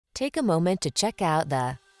Take a moment to check out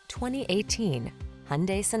the 2018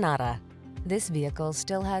 Hyundai Sonata. This vehicle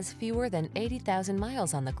still has fewer than 80,000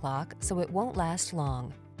 miles on the clock, so it won't last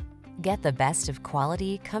long. Get the best of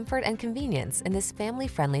quality, comfort, and convenience in this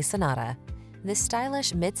family-friendly Sonata. This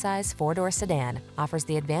stylish midsize four-door sedan offers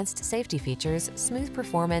the advanced safety features, smooth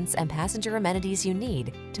performance, and passenger amenities you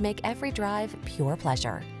need to make every drive pure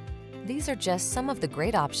pleasure. These are just some of the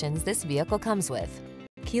great options this vehicle comes with: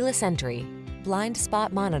 keyless entry, blind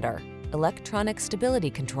spot monitor, electronic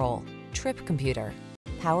stability control, trip computer,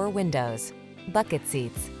 power windows, bucket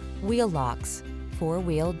seats, wheel locks,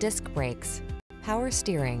 four-wheel disc brakes, power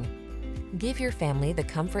steering. Give your family the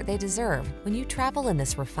comfort they deserve when you travel in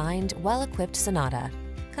this refined, well-equipped Sonata.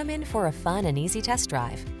 Come in for a fun and easy test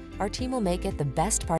drive. Our team will make it the best part